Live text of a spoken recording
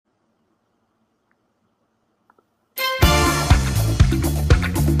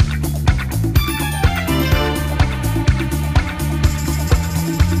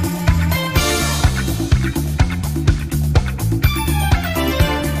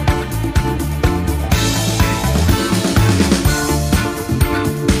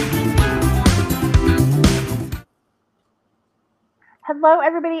Hello,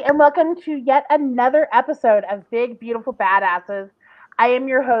 everybody, and welcome to yet another episode of Big Beautiful Badasses. I am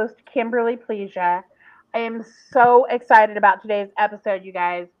your host, Kimberly Pleasia. I am so excited about today's episode, you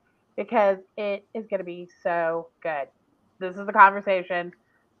guys, because it is going to be so good. This is a conversation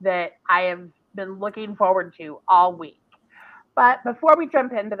that I have been looking forward to all week. But before we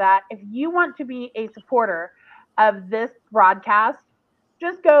jump into that, if you want to be a supporter of this broadcast,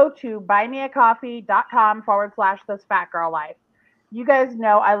 just go to buymeacoffee.com/, this fat girl life. You guys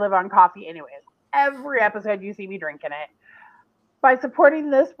know I live on coffee anyways. Every episode you see me drinking it. By supporting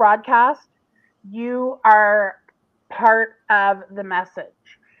this broadcast, you are part of the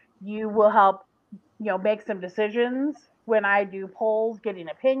message. You will help, make some decisions when I do polls, getting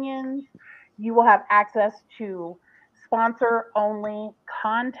opinions. You will have access to sponsor only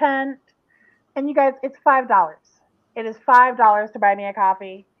content. And you guys, it's $5. It is $5 to buy me a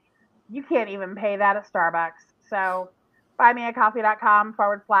coffee. You can't even pay that at Starbucks. So buymeacoffee.com/,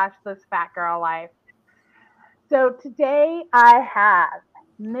 this fat girl life. So today I have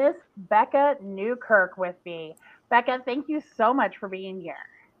Miss Becca Newkirk with me. Becca, thank you so much for being here.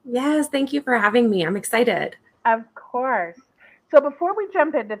 Yes, thank you for having me. I'm excited. Of course. So before we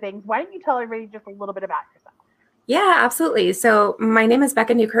jump into things, why don't you tell everybody just a little bit about yourself? Yeah, absolutely. So my name is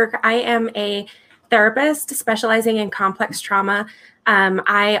Becca Newkirk. I am a therapist specializing in complex trauma.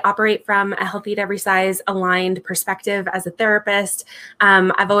 I operate from a healthy to every size aligned perspective as a therapist.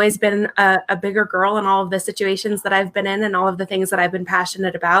 I've always been a bigger girl in all of the situations that I've been in and all of the things that I've been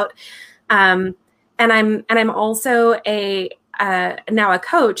passionate about. And I'm also now a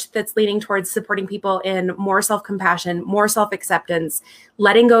coach that's leaning towards supporting people in more self-compassion, more self-acceptance,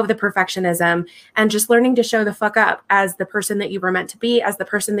 letting go of the perfectionism, and just learning to show the fuck up as the person that you were meant to be, as the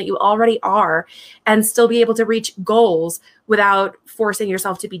person that you already are, and still be able to reach goals without forcing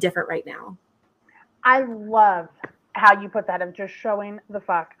yourself to be different right now. I love how you put that of just showing the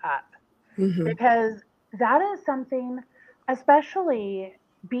fuck up. Mm-hmm. Because that is something, especially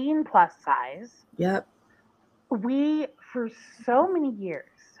being plus size. Yep. We, for so many years,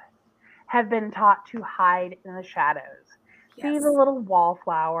 have been taught to hide in the shadows. Yes. Be the little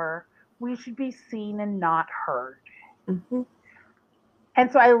wallflower. We should be seen and not heard. Mm-hmm. And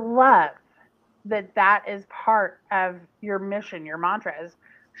so I love that is part of your mission, your mantra is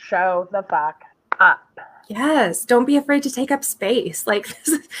show the fuck up. Yes. Don't be afraid to take up space. Like,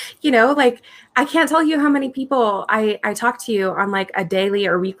 I can't tell you how many people I talk to on like a daily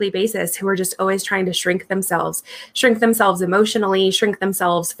or weekly basis who are just always trying to shrink themselves emotionally, shrink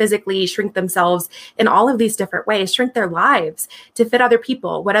themselves physically, shrink themselves in all of these different ways, shrink their lives to fit other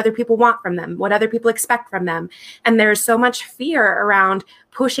people, what other people want from them, what other people expect from them. And there's so much fear around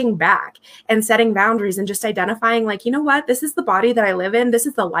pushing back and setting boundaries and just identifying like, you know what, this is the body that I live in. This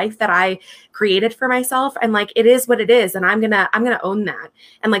is the life that I created for myself. And like, it is what it is. And I'm going to own that.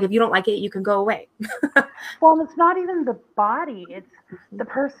 And like, if you don't like it, you can go away. Well, it's not even the body. It's the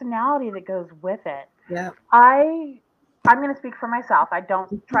personality that goes with it. Yeah. I'm going to speak for myself. I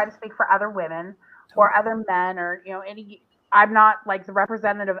don't try to speak for other women or other men or, I'm not like the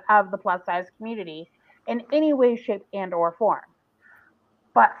representative of the plus size community in any way, shape, and or form.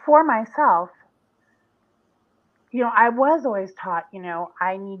 But for myself, I was always taught,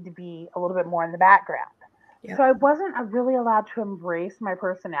 I need to be a little bit more in the background. Yeah. So I wasn't really allowed to embrace my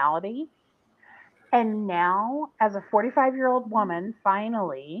personality. And now, as a 45-year-old woman,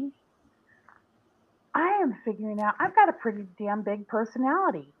 finally, I am figuring out I've got a pretty damn big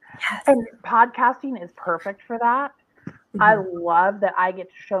personality. Yes. And podcasting is perfect for that. Mm-hmm. I love that I get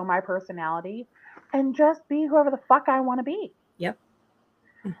to show my personality and just be whoever the fuck I want to be. Yep.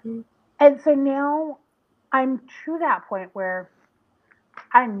 Mm-hmm. And so now I'm to that point where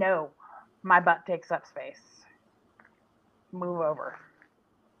I know my butt takes up space. Move over.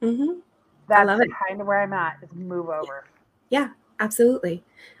 Mm-hmm. That's kind of where I'm at, is move over. Yeah, absolutely.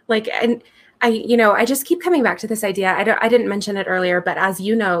 Like, and I just keep coming back to this idea. I didn't mention it earlier, but as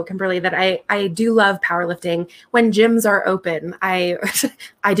you know, Kimberly, that I do love powerlifting. When gyms are open, I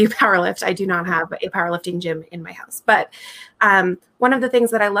do powerlift. I do not have a powerlifting gym in my house, but one of the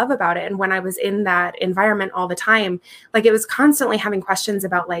things that I love about it, and when I was in that environment all the time, like it was constantly having questions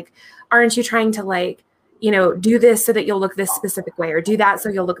about like, aren't you trying to like, do this so that you'll look this specific way, or do that so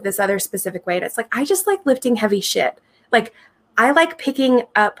you'll look this other specific way. And it's like, I just like lifting heavy shit. Like, I like picking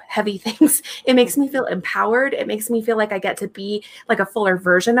up heavy things. It makes me feel empowered. It makes me feel like I get to be like a fuller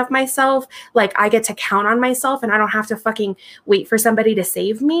version of myself. Like I get to count on myself and I don't have to fucking wait for somebody to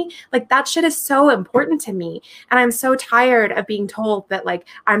save me. Like that shit is so important to me. And I'm so tired of being told that like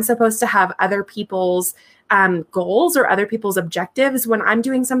I'm supposed to have other people's goals or other people's objectives when I'm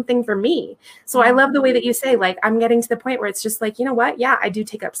doing something for me. So I love the way that you say, like, I'm getting to the point where it's just like, you know what? Yeah, I do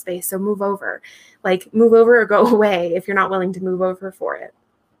take up space. So move over, or go away if you're not willing to move over for it.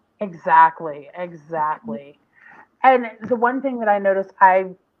 Exactly. And the one thing that I noticed,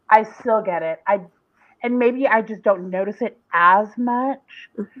 I still get it. And maybe I just don't notice it as much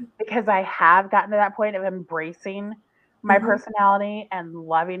because I have gotten to that point of embracing my personality and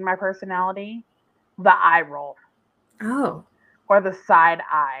loving my personality. The eye roll. Oh. Or the side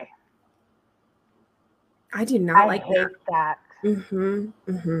eye. I do not like hate that.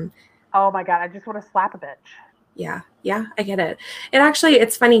 Oh my God, I just want to slap a bitch. Yeah, I get it.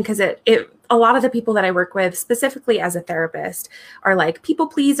 It's funny because a lot of the people that I work with, specifically as a therapist, are like people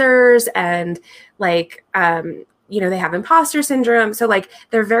pleasers and like, they have imposter syndrome. So like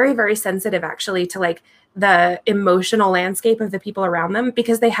they're very, very sensitive actually to like the emotional landscape of the people around them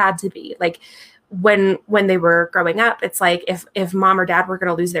because they had to be like, when they were growing up, it's like if mom or dad were going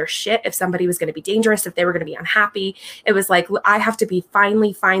to lose their shit, if somebody was going to be dangerous, if they were going to be unhappy, it was like, I have to be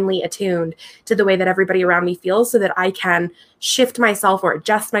finely attuned to the way that everybody around me feels so that I can shift myself or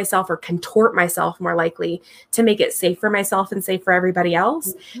adjust myself or contort myself more likely to make it safe for myself and safe for everybody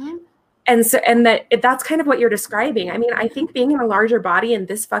else. And so, that's kind of what you're describing. I mean, I think being in a larger body in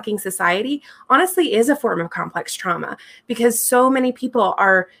this fucking society, honestly, is a form of complex trauma because so many people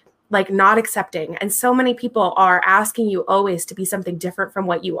are like not accepting. And so many people are asking you always to be something different from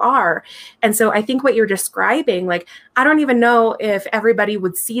what you are. And so I think what you're describing, like, I don't even know if everybody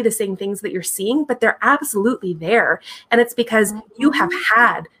would see the same things that you're seeing, but they're absolutely there. And it's because you have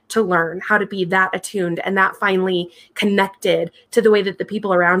had to learn how to be that attuned and that finely connected to the way that the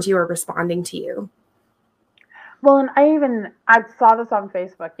people around you are responding to you. Well, and I saw this on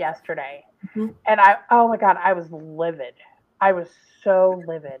Facebook yesterday and oh my God, I was livid. I was so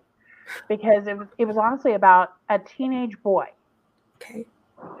livid. Because it was honestly about a teenage boy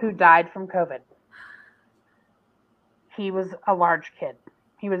who died from COVID. He was a large kid.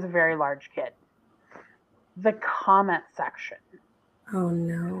 He was a very large kid. The comment section. Oh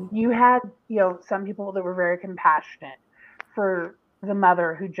no. You had, some people that were very compassionate for the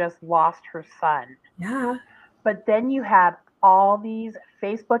mother who just lost her son. Yeah. But then you had all these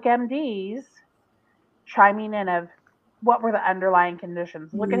Facebook MDs chiming in of, what were the underlying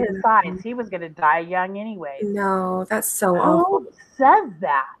conditions? Look at his size. He was going to die young anyway. No, that's so awful. Who says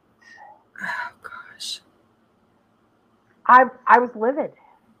that? Oh, gosh. I was livid.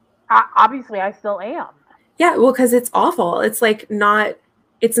 Obviously, I still am. Yeah, well, because it's awful. It's like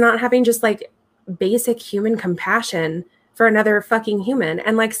it's not having just like basic human compassion for another fucking human.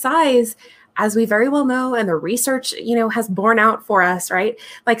 And like size, as we very well know, and the research, has borne out for us, right?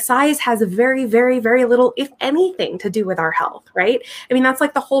 Like size has a very, very, very little, if anything, to do with our health, right? I mean, that's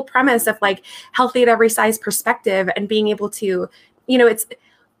like the whole premise of like healthy at every size perspective and being able to, it's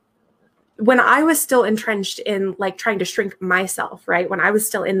when I was still entrenched in like trying to shrink myself, right? When I was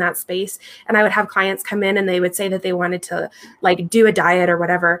still in that space and I would have clients come in and they would say that they wanted to like do a diet or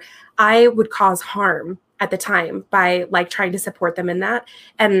whatever, I would cause harm at the time by like trying to support them in that.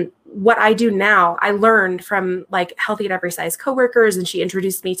 And what I do now, I learned from like Healthy at Every Size coworkers, and she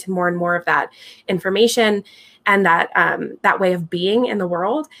introduced me to more and more of that information and that way of being in the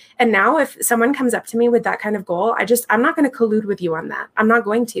world. And now if someone comes up to me with that kind of goal, I'm not going to collude with you on that. I'm not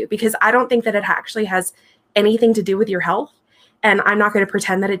going to, because I don't think that it actually has anything to do with your health. And I'm not going to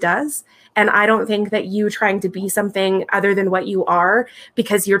pretend that it does. And I don't think that you trying to be something other than what you are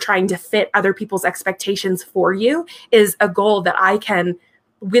because you're trying to fit other people's expectations for you is a goal that I can,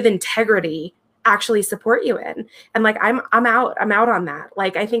 with integrity, actually support you in. And like, I'm out on that.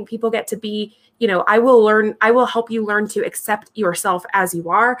 Like, I think people get to be, I will help you learn to accept yourself as you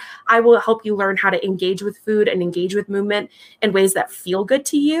are. I will help you learn how to engage with food and engage with movement in ways that feel good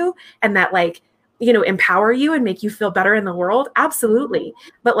to you and that like, empower you and make you feel better in the world. Absolutely.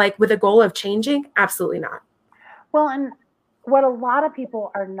 But like with a goal of changing, absolutely not. Well, and what a lot of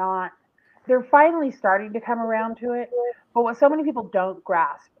people are not, they're finally starting to come around to it. But what so many people don't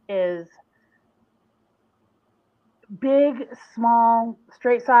grasp is big, small,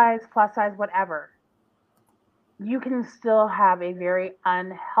 straight size, plus size, whatever. You can still have a very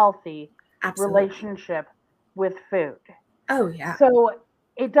unhealthy relationship with food. Oh, yeah. So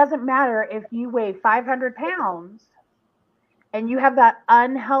it doesn't matter if you weigh 500 pounds and you have that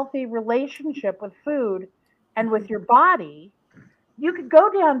unhealthy relationship with food and with your body, you could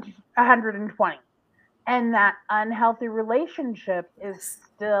go down to 120 and that unhealthy relationship is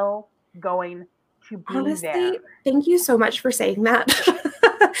still going to be honestly, there. Thank you so much for saying that.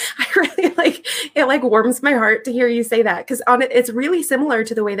 I really like, it like warms my heart to hear you say that, because on it, it's really similar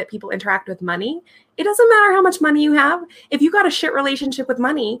to the way that people interact with money. It doesn't matter how much money you have. If you got a shit relationship with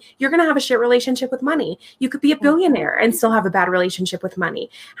money, you're going to have a shit relationship with money. You could be a billionaire and still have a bad relationship with money.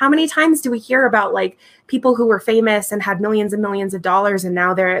 How many times do we hear about like people who were famous and had millions and millions of dollars, and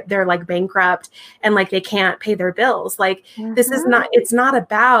now they're like bankrupt and like they can't pay their bills? Like this is not, it's not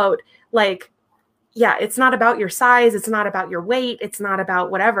about like, yeah, it's not about your size. It's not about your weight. It's not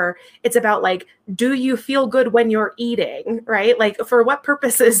about whatever. It's about like, do you feel good when you're eating, right? Like, for what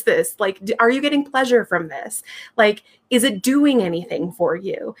purpose is this? Like, are you getting pleasure from this? Like, is it doing anything for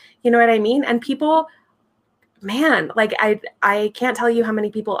you? You know what I mean? And people, man, like I can't tell you how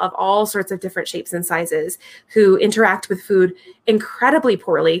many people of all sorts of different shapes and sizes who interact with food incredibly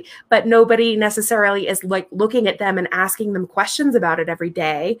poorly, but nobody necessarily is like looking at them and asking them questions about it every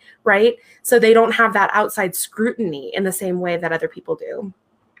day, right? So they don't have that outside scrutiny in the same way that other people do.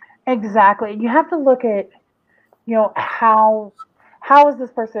 Exactly. You have to look at, how is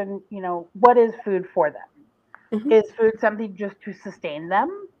this person, what is food for them? Mm-hmm. Is food something just to sustain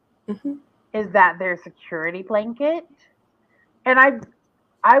them? Mm-hmm. Is that their security blanket? And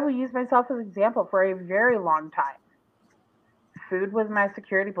I will use myself as an example. For a very long time, food was my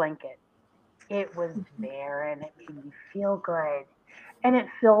security blanket. It was there and it made me feel good. And it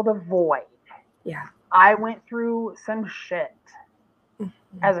filled a void. Yeah. I went through some shit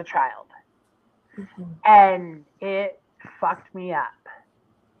as a child. Mm-hmm. And it fucked me up.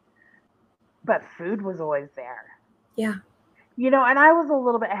 But food was always there. Yeah. And I was a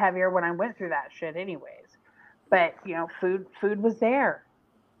little bit heavier when I went through that shit anyways. But, food was there.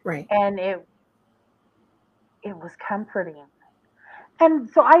 Right. And it was comforting. And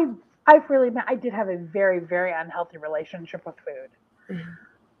so I freely admit I did have a very, very unhealthy relationship with food. Mm-hmm.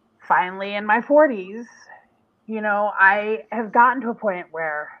 Finally, in my 40s, I have gotten to a point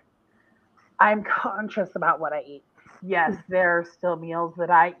where I'm conscious about what I eat. Yes, there are still meals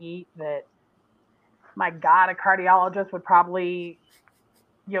that I eat that, my God, a cardiologist would probably,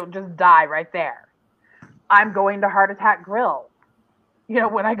 just die right there. I'm going to Heart Attack Grill,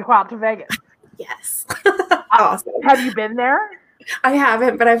 when I go out to Vegas. Yes. Awesome. Have you been there? I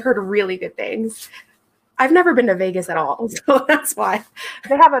haven't, but I've heard really good things. I've never been to Vegas at all, so that's why.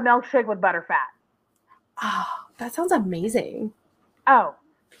 They have a milkshake with butterfat. Oh, that sounds amazing. Oh,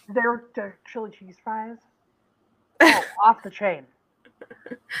 their chili cheese fries. Oh, off the chain.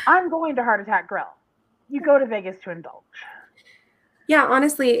 I'm going to Heart Attack Grill. You go to Vegas to indulge. Yeah,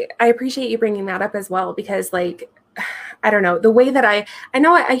 honestly, I appreciate you bringing that up as well, because like, I don't know, the way that I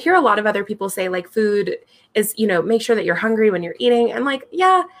know I hear a lot of other people say like food is, make sure that you're hungry when you're eating. And like,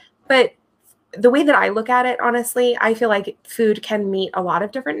 yeah, but the way that I look at it, honestly, I feel like food can meet a lot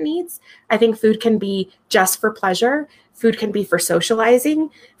of different needs. I think food can be just for pleasure. Food can be for socializing.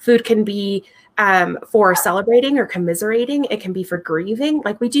 Food can be for celebrating or commiserating. It can be for grieving.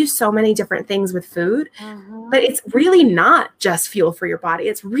 Like, we do so many different things with food, but it's really not just fuel for your body.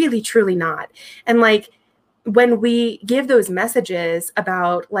 It's really, truly not. And like, when we give those messages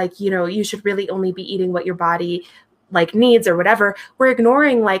about like, you should really only be eating what your body like needs or whatever, we're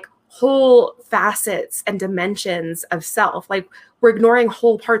ignoring like whole facets and dimensions of self. Like, we're ignoring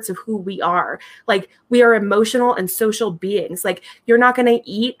whole parts of who we are. Like, we are emotional and social beings. Like, you're not going to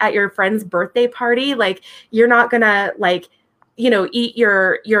eat at your friend's birthday party. Like, you're not going to like, eat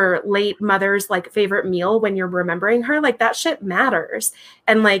your late mother's like favorite meal when you're remembering her. Like, that shit matters.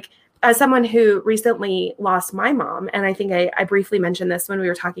 And like, as someone who recently lost my mom, and I think I briefly mentioned this when we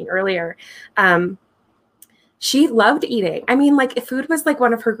were talking earlier, she loved eating. I mean, like, food was like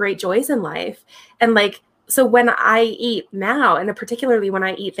one of her great joys in life. And like, so when I eat now, and particularly when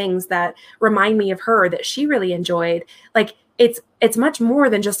I eat things that remind me of her that she really enjoyed, like, it's much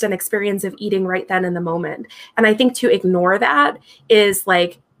more than just an experience of eating right then in the moment. And I think to ignore that is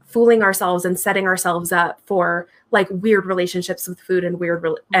like fooling ourselves and setting ourselves up for like weird relationships with food and weird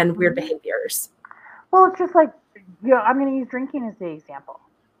behaviors. Well, it's just like, I'm going to use drinking as the example.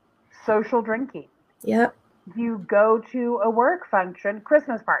 Social drinking. Yep. You go to a work function,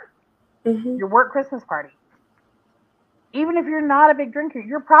 Christmas party, your work Christmas party. Even if you're not a big drinker,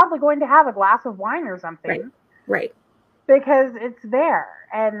 you're probably going to have a glass of wine or something. Right. Because it's there,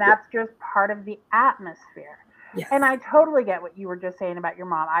 and that's just part of the atmosphere. Yes. And I totally get what you were just saying about your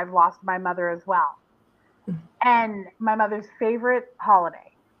mom. I've lost my mother as well. And my mother's favorite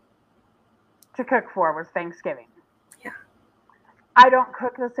holiday to cook for was Thanksgiving. Yeah. I don't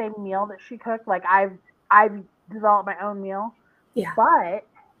cook the same meal that she cooked. Like, I've developed my own meal. Yeah. But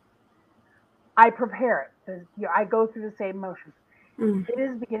I prepare it. I go through the same motions. It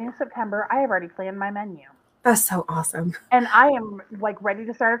is beginning of September. I have already planned my menu. That's so awesome. And I am like ready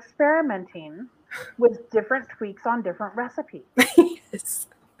to start experimenting with different tweaks on different recipes. Yes.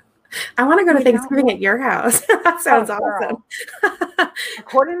 I want to go to Thanksgiving at your house. That sounds awesome.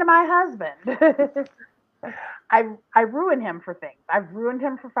 According to my husband, I ruin him for things. I've ruined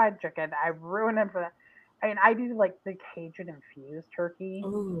him for fried chicken. I've ruined him for that. I mean, I do like the Cajun infused turkey,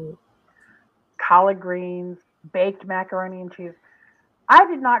 Ooh. collard greens, baked macaroni and cheese. I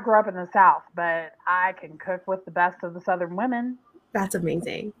did not grow up in the South, but I can cook with the best of the Southern women. That's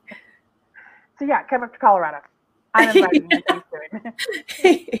amazing. So yeah, come up to Colorado. I'm inviting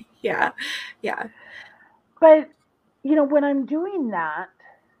you. Yeah. Yeah. But, you know, when I'm doing that,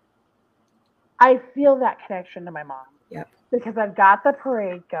 I feel that connection to my mom. Yep. Because I've got the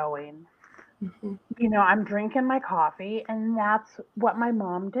parade going. Mm-hmm. You know, I'm drinking my coffee, and that's what my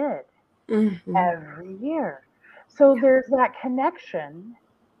mom did every year. So there's that connection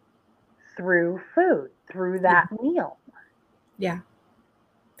through food, through that meal. Yeah.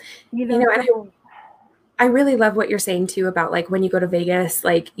 You know, and I really love what you're saying too about like when you go to Vegas,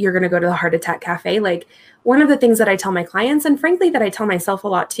 like you're going to go to the Heart Attack Cafe. Like one of the things that I tell my clients, and frankly that I tell myself a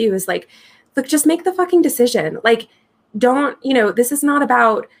lot too, is like, look, just make the fucking decision. Like, don't, you know, this is not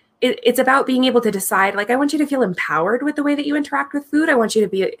about, it's about being able to decide. Like, I want you to feel empowered with the way that you interact with food. I want you to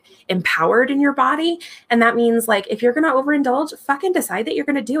be empowered in your body. And that means like, if you're going to overindulge, fucking decide that you're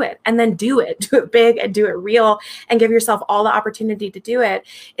going to do it, and then do it big and do it real, and give yourself all the opportunity to do it,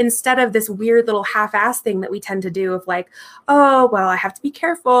 instead of this weird little half-ass thing that we tend to do of like, oh, well, I have to be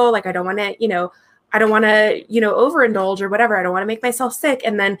careful. Like, I don't want to, overindulge or whatever. I don't want to make myself sick.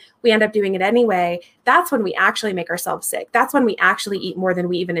 And then we end up doing it anyway. That's when we actually make ourselves sick. That's when we actually eat more than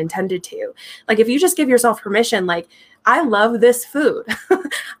we even intended to. Like, if you just give yourself permission, like, I love this food.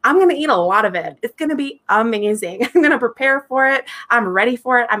 I'm going to eat a lot of it. It's going to be amazing. I'm going to prepare for it. I'm ready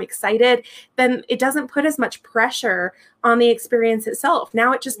for it. I'm excited. Then it doesn't put as much pressure on the experience itself.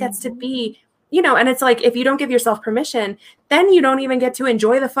 Now it just gets to be, and it's like, if you don't give yourself permission, then you don't even get to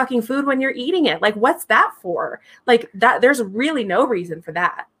enjoy the fucking food when you're eating it. Like, what's that for? Like that, there's really no reason for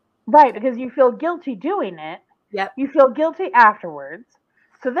that. Right. Because you feel guilty doing it. Yep. You feel guilty afterwards.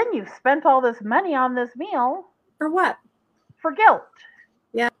 So then you've spent all this money on this meal. For what? For guilt.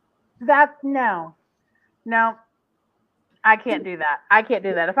 Yeah. No, I can't do that. I can't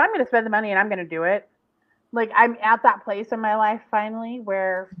do that. If I'm going to spend the money and I'm going to do it, like, I'm at that place in my life finally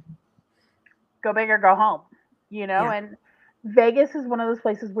where go big or go home, and Vegas is one of those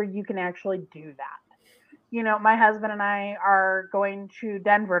places where you can actually do that. My husband and I are going to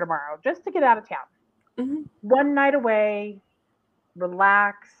Denver tomorrow just to get out of town. Mm-hmm. One night away,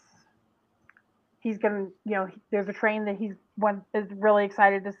 relax. He's going to, there's a train that is really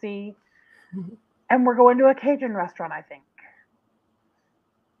excited to see. Mm-hmm. And we're going to a Cajun restaurant, I think.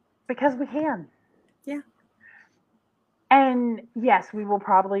 Because we can. Yeah. And yes, we will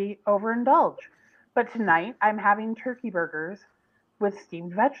probably overindulge. But tonight I'm having turkey burgers with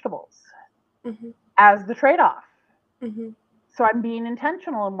steamed vegetables as the trade-off. Mm-hmm. So I'm being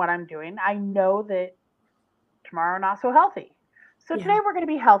intentional in what I'm doing. I know that tomorrow not so healthy. So today we're going to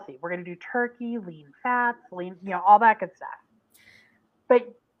be healthy. We're going to do turkey, lean fats, all that good stuff.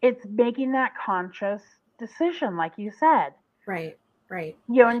 But it's making that conscious decision, like you said. Right.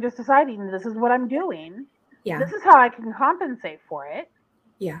 And just deciding this is what I'm doing. Yeah. This is how I can compensate for it.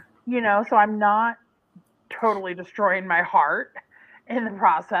 Yeah. So I'm not totally destroying my heart in the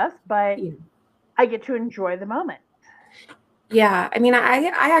process, but I get to enjoy the moment. Yeah. I mean, I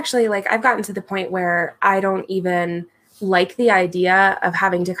actually, like, I've gotten to the point where I don't even like the idea of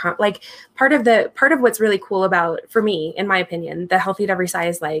having to part of what's really cool about, for me, in my opinion, the Healthy at Every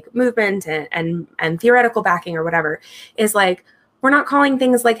Size like movement and theoretical backing or whatever is like, we're not calling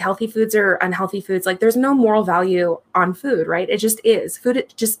things like healthy foods or unhealthy foods. Like, there's no moral value on food, right? It just is food.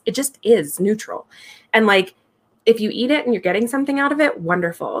 It just is neutral. And like, if you eat it and you're getting something out of it,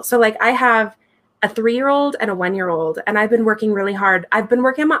 wonderful. So like, I have a 3-year-old and a 1-year-old, and I've been working really hard. I've been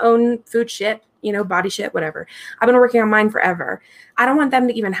working on my own food shit, body shit, whatever. I've been working on mine forever. I don't want them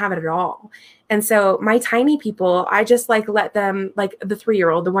to even have it at all. And so my tiny people, I just like let them, like the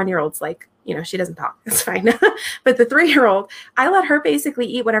 3-year-old, the 1-year-old's like, she doesn't talk. It's fine. But the 3-year-old, I let her basically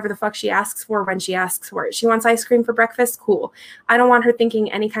eat whatever the fuck she asks for when she asks for it. She wants ice cream for breakfast. Cool. I don't want her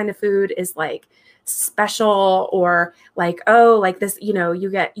thinking any kind of food is like special or like, oh, like this, you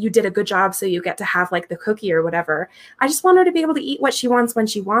did a good job, so you get to have like the cookie or whatever. I just want her to be able to eat what she wants when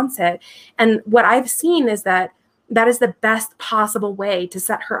she wants it. And what I've seen is that is the best possible way to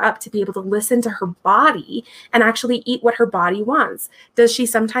set her up to be able to listen to her body and actually eat what her body wants. Does she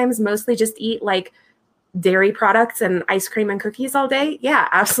sometimes mostly just eat like dairy products and ice cream and cookies all day? Yeah,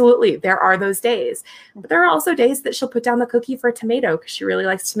 absolutely. There are those days. But there are also days that she'll put down the cookie for a tomato because she really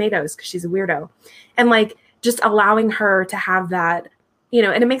likes tomatoes because she's a weirdo. And like just allowing her to have that, you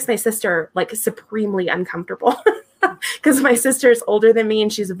know, and it makes my sister like supremely uncomfortable because my sister's older than me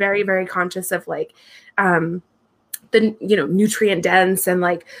and she's very, very conscious of like, the, you know, nutrient dense and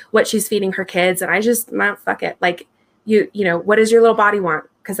like what she's feeding her kids. And I just, fuck it. Like you know, what does your little body want?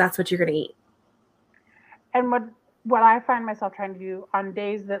 Because that's what you're going to eat. And what I find myself trying to do on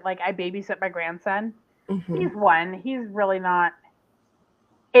days that like I babysit my grandson, he's one, he's really not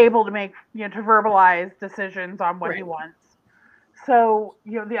able to make, you know, to verbalize decisions on what he wants. So,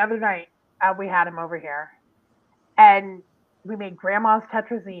 you know, the other night we had him over here and we made grandma's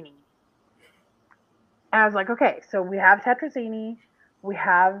tetrazzini. And I was like, okay, so we have tetrazzini, we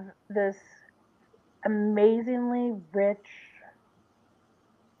have this amazingly rich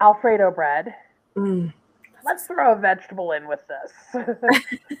Alfredo bread. Let's throw a vegetable in with this.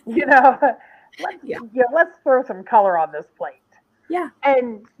 You know, let's throw some color on this plate. Yeah.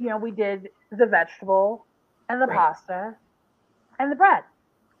 And, you know, we did the vegetable and the pasta and the bread.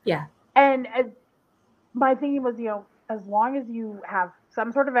 Yeah. And my thinking was, you know, as long as you have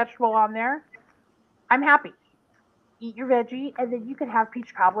some sort of vegetable on there, I'm happy. Eat your veggie, and then you can have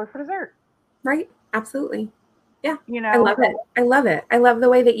peach cobbler for dessert. Right. Absolutely. Yeah. You know, I love it. I love it. I love the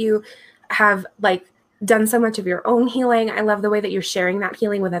way that you have like done so much of your own healing. I love the way that you're sharing that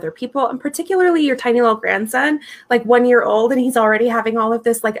healing with other people, and particularly your tiny little grandson, like 1 year old, and he's already having all of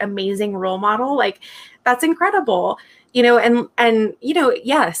this like amazing role model. Like that's incredible, you know, and, you know,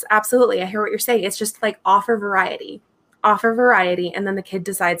 yes, absolutely. I hear what you're saying. It's just like offer variety. And then the kid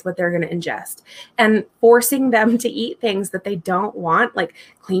decides what they're going to ingest, and forcing them to eat things that they don't want, like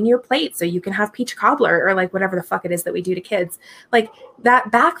clean your plate so you can have peach cobbler or like whatever the fuck it is that we do to kids. Like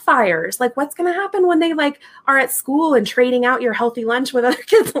that backfires. Like what's going to happen when they like are at school and trading out your healthy lunch with other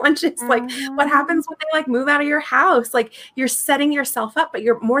kids' lunches? Like what happens when they like move out of your house? Like you're setting yourself up, but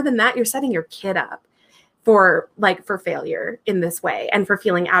you're more than that, you're setting your kid up for failure in this way, and for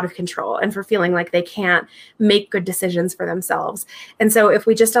feeling out of control, and for feeling like they can't make good decisions for themselves. And so if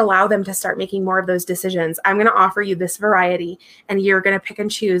we just allow them to start making more of those decisions, I'm going to offer you this variety and you're going to pick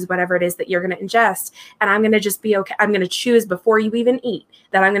and choose whatever it is that you're going to ingest. And I'm going to just be okay. I'm going to choose before you even eat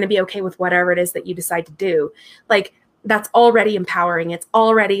that I'm going to be okay with whatever it is that you decide to do. Like that's already empowering. It's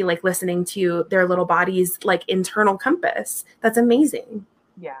already like listening to their little body's like internal compass. That's amazing.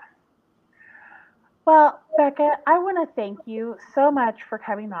 Yeah. Well, Becca, I want to thank you so much for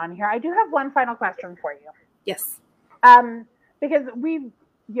coming on here. I do have one final question for you. Yes. Because we've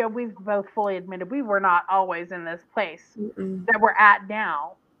both fully admitted we were not always in this place that we're at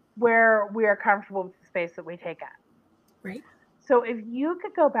now, where we are comfortable with the space that we take at. Right. So if you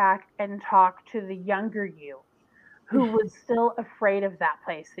could go back and talk to the younger you who was still afraid of that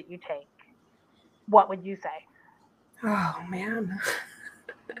place that you take, what would you say? Oh man.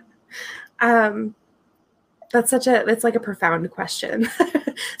 It's like a profound question.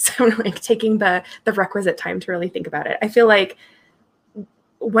 So I'm like taking the requisite time to really think about it. I feel like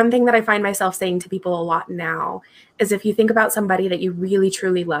one thing that I find myself saying to people a lot now is if you think about somebody that you really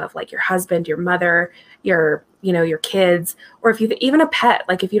truly love, like your husband, your mother, your kids, or if you even a pet,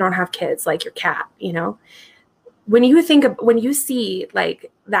 like if you don't have kids, like your cat, you know, when you see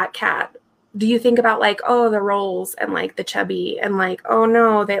like that cat, do you think about like, oh, the rolls and like the chubby and like, oh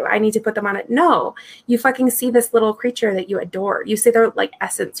no, I need to put them on it? No, you fucking see this little creature that you adore. You see their like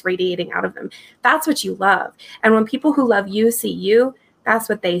essence radiating out of them. That's what you love. And when people who love you see you, that's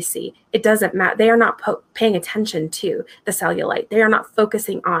what they see. It doesn't matter. They are not paying attention to the cellulite. They are not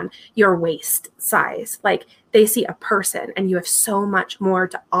focusing on your waist size. Like they see a person, and you have so much more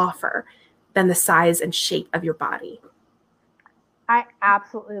to offer than the size and shape of your body. I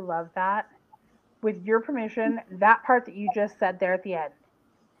absolutely love that. With your permission, that part that you just said there at the end,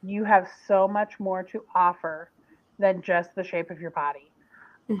 you have so much more to offer than just the shape of your body.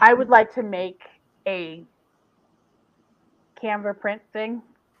 Mm-hmm. I would like to make a Canva print thing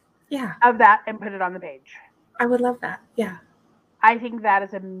of that and put it on the page. I would love that. Yeah. I think that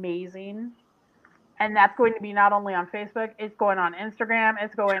is amazing. And that's going to be not only on Facebook, it's going on Instagram,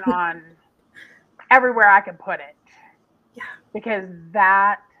 it's going on everywhere I can put it. Yeah. Because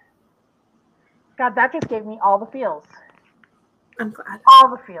that just gave me all the feels. I'm glad. All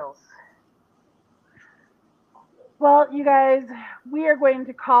the feels. Well, you guys, we are going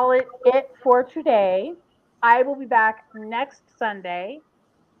to call it for today. I will be back next Sunday.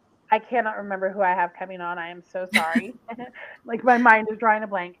 I cannot remember who I have coming on. I am so sorry. Like my mind is drawing a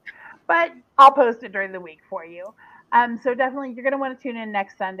blank. But I'll post it during the week for you. So definitely you're going to want to tune in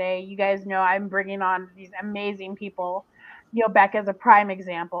next Sunday. You guys know I'm bringing on these amazing people. Becca's a prime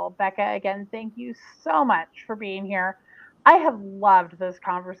example. Becca, again, thank you so much for being here. I have loved this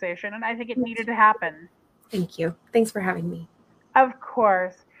conversation and I think it needed to happen. Thank you. Thanks for having me. Of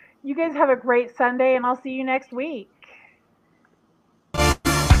course. You guys have a great Sunday and I'll see you next week.